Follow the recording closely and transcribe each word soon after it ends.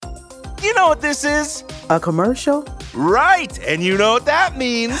You know what this is? A commercial? Right, and you know what that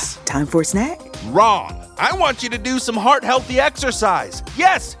means. Time for a snack? Wrong. I want you to do some heart-healthy exercise.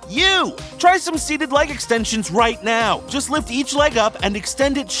 Yes, you! Try some seated leg extensions right now. Just lift each leg up and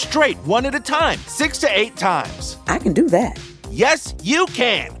extend it straight, one at a time, 6 to 8 times. I can do that. Yes, you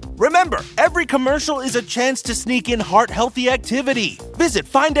can. Remember, every commercial is a chance to sneak in heart-healthy activity. Visit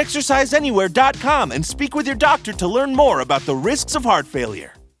findexerciseanywhere.com and speak with your doctor to learn more about the risks of heart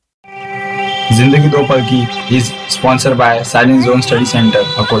failure. जिंदगी दो पल की is sponsored by Silent Zone Study Center,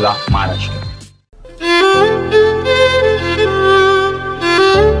 Akola, Maharashtra.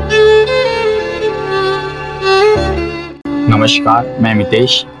 नमस्कार, मैं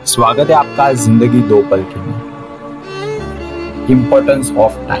मितेश. स्वागत है आपका जिंदगी दो पल के में. Importance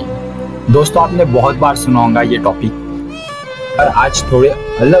of time. दोस्तों, आपने बहुत बार सुना होगा ये टॉपिक, पर आज थोड़े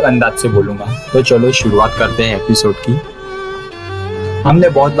अलग अंदाज से बोलूंगा. तो चलो शुरुआत करते हैं एपिसोड की. हमने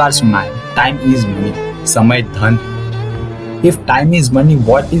बहुत बार सुना है टाइम इज मनी, समय धन. If time is money,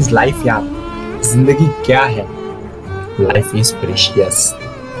 what is life यार? जिंदगी क्या है? लाइफ इज प्रेशियस,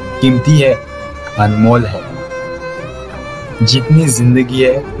 कीमती है, अनमोल है. जितनी जिंदगी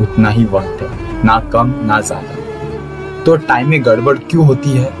है उतना ही वक्त है, ना कम ना ज्यादा. तो टाइम में गड़बड़ क्यों होती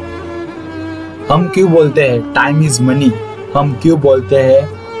है? हम क्यों बोलते हैं टाइम इज मनी? हम क्यों बोलते हैं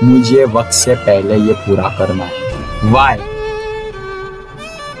मुझे वक्त से पहले ये पूरा करना है? Why?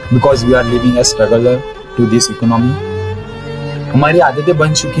 Because we are living a struggler to this economy. हमारी आदतें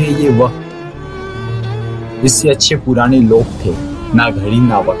बन चुकी है ये वक्त. इससे अच्छे पुराने लोग थे, ना घड़ी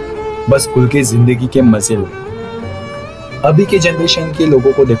ना वक्त, बस खुल के जिंदगी के मजे लो. अभी के जनरेशन के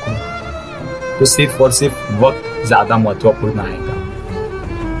लोगों को देखो तो सिर्फ और सिर्फ वक्त ज्यादा महत्वपूर्ण आएगा.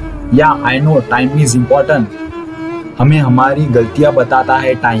 या I know time is important. हमें हमारी गलतियां बताता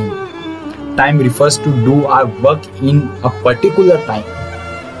है time. Time refers to do our work in a particular time.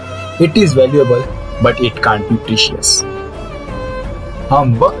 It is valuable but it can't be precious.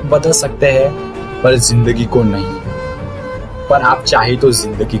 हम वक्त बदल सकते हैं पर जिंदगी को नहीं. पर आप चाहे तो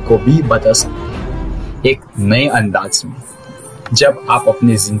जिंदगी को भी बदल सकते हैं एक नए अंदाज में. जब आप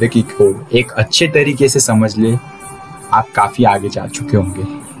अपनी जिंदगी को एक अच्छे तरीके से समझ ले, आप काफी आगे जा चुके होंगे.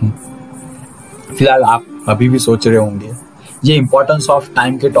 फिलहाल आप अभी भी सोच रहे होंगे ये इम्पोर्टेंस ऑफ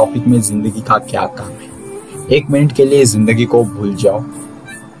टाइम के टॉपिक में जिंदगी का क्या काम है. 1 मिनट के लिए जिंदगी को भूल जाओ,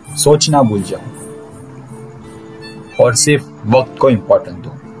 सोचना भूल जाओ और सिर्फ वक्त को इम्पोर्टेंट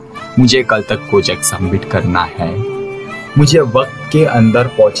दो. मुझे कल तक प्रोजेक्ट सबमिट करना है, मुझे वक्त के अंदर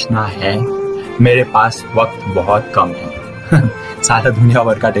पहुंचना है, मेरे पास वक्त बहुत कम है. सारा दुनिया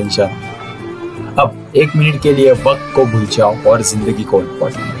भर का टेंशन. अब 1 मिनट के लिए वक्त को भूल जाओ और जिंदगी को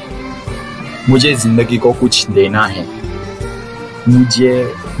इम्पोर्टेंट दो. मुझे जिंदगी को कुछ देना है,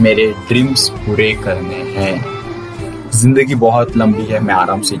 मुझे मेरे ड्रीम्स पूरे करने हैं. जिंदगी बहुत लंबी है, मैं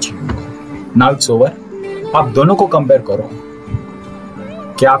आराम से जीऊंगा. Now it's over. आप दोनों को कंपेयर करो,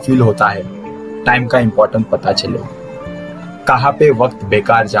 क्या फील होता है? टाइम का इम्पोर्टेंट पता चले, कहाँ पे वक्त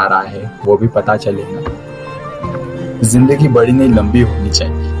बेकार जा रहा है वो भी पता चलेगा. जिंदगी बड़ी नहीं लंबी होनी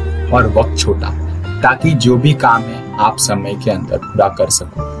चाहिए और वक्त छोटा, ताकि जो भी काम है आप समय के अंदर पूरा कर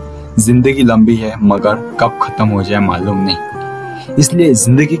सको. जिंदगी लंबी है मगर कब खत्म हो जाए मालूम नहीं, इसलिए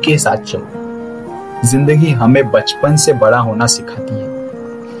जिंदगी के साथ चलो. जिंदगी हमें बचपन से बड़ा होना सिखाती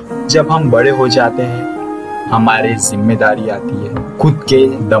है. जब हम बड़े हो जाते हैं हमारे जिम्मेदारी आती है खुद के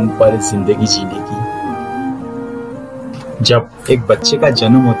दम पर जिंदगी जीने की. जब एक बच्चे का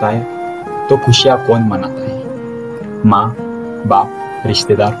जन्म होता है तो खुशियां कौन मनाता है? माँ, बाप,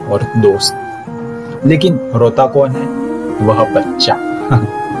 रिश्तेदार और दोस्त. लेकिन रोता कौन है? वह बच्चा.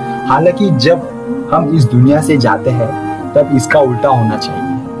 हालांकि जब हम इस दुनिया से जाते हैं तब इसका उल्टा होना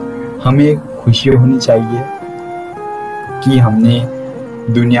चाहिए. हमें खुशी होनी चाहिए कि हमने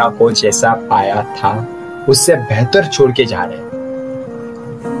दुनिया को जैसा पाया था उससे बेहतर छोड़ के जा रहे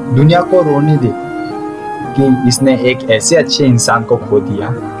हैं. दुनिया को रोने दे कि इसने एक ऐसे अच्छे इंसान को खो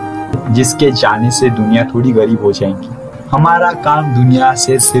दिया जिसके जाने से दुनिया थोड़ी गरीब हो जाएगी. हमारा काम दुनिया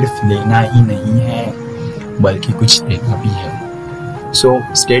से सिर्फ लेना ही नहीं है बल्कि कुछ देना भी है. So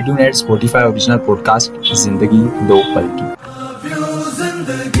stay tuned eight Spotify original podcast जिंदगी दो पल की.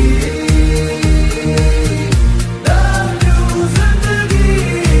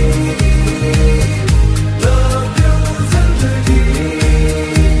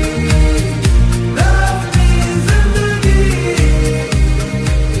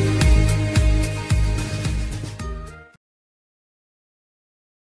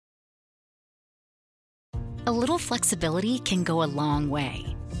 A little flexibility can go a long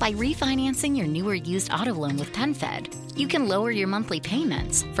way. By refinancing your newer used auto loan with PenFed, you can lower your monthly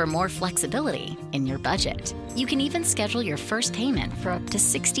payments for more flexibility in your budget. You can even schedule your first payment for up to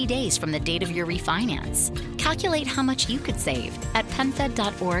 60 days from the date of your refinance. Calculate how much you could save at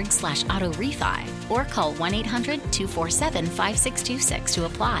PenFed.org/auto-refi or call 1-800-247-5626 to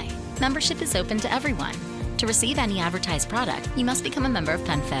apply. Membership is open to everyone. To receive any advertised product, you must become a member of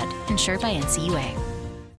PenFed, insured by NCUA.